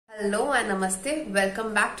Hello and namaste.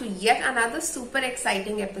 Welcome back to yet another super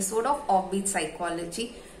exciting episode of Offbeat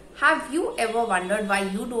Psychology. Have you ever wondered why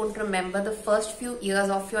you don't remember the first few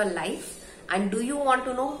years of your life? And do you want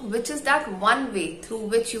to know which is that one way through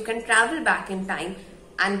which you can travel back in time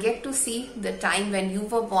and get to see the time when you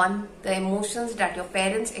were born, the emotions that your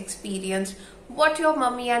parents experienced, what your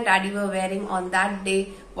mummy and daddy were wearing on that day,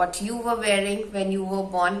 what you were wearing when you were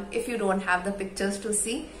born if you don't have the pictures to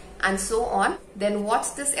see, and so on? Then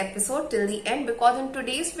watch this episode till the end, because in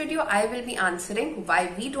today's video I will be answering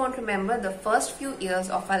why we don't remember the first few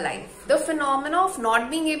years of our life. The phenomena of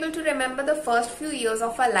not being able to remember the first few years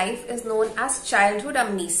of our life is known as childhood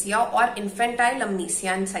amnesia or infantile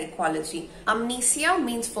amnesia in psychology. Amnesia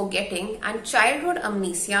means forgetting and childhood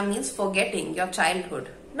amnesia means forgetting your childhood.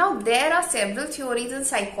 Now, there are several theories in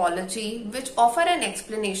psychology which offer an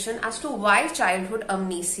explanation as to why childhood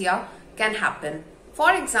amnesia can happen.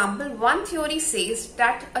 For example, one theory says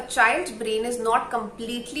that a child's brain is not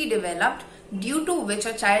completely developed, due to which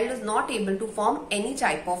a child is not able to form any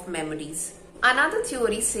type of memories. Another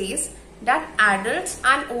theory says that adults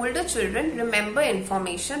and older children remember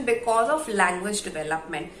information because of language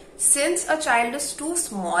development. Since a child is too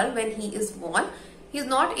small when he is born, he is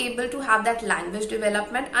not able to have that language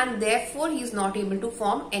development and therefore he is not able to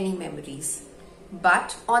form any memories.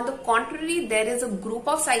 But on the contrary, there is a group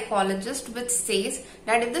of psychologists which says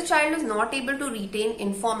that if the child is not able to retain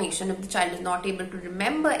information, if the child is not able to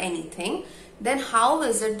remember anything, then how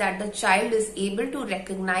is it that the child is able to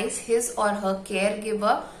recognize his or her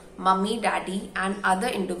caregiver, mummy, daddy and other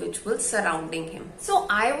individuals surrounding him? So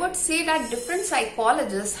I would say that different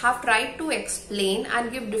psychologists have tried to explain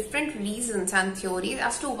and give different reasons and theories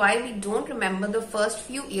as to why we don't remember the first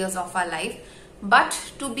few years of our life. But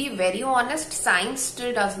to be very honest, science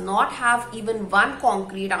still does not have even one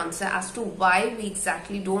concrete answer as to why we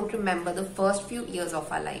exactly don't remember the first few years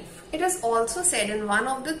of our life. It is also said in one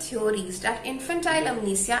of the theories that infantile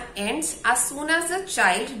amnesia ends as soon as the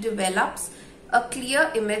child develops a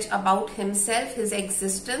clear image about himself, his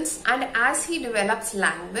existence, and as he develops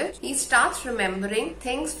language, he starts remembering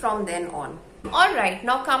things from then on. Alright,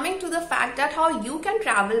 now coming to the fact that how you can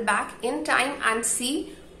travel back in time and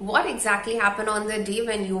see what exactly happened on the day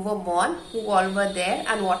when you were born, who all were there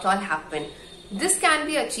and what all happened. This can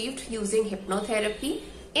be achieved using hypnotherapy.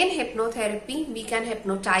 In hypnotherapy, we can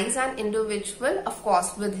hypnotize an individual, of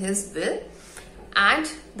course with his will,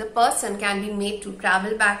 and the person can be made to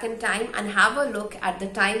travel back in time and have a look at the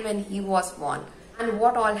time when he was born and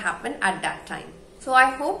what all happened at that time. So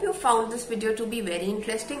I hope you found this video to be very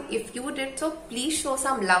interesting. If you did so, please show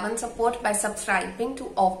some love and support by subscribing to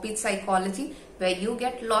Offbeat Psychology, where you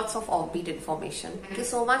get lots of offbeat information. Thank you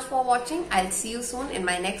so much for watching. I'll see you soon in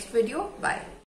my next video. Bye.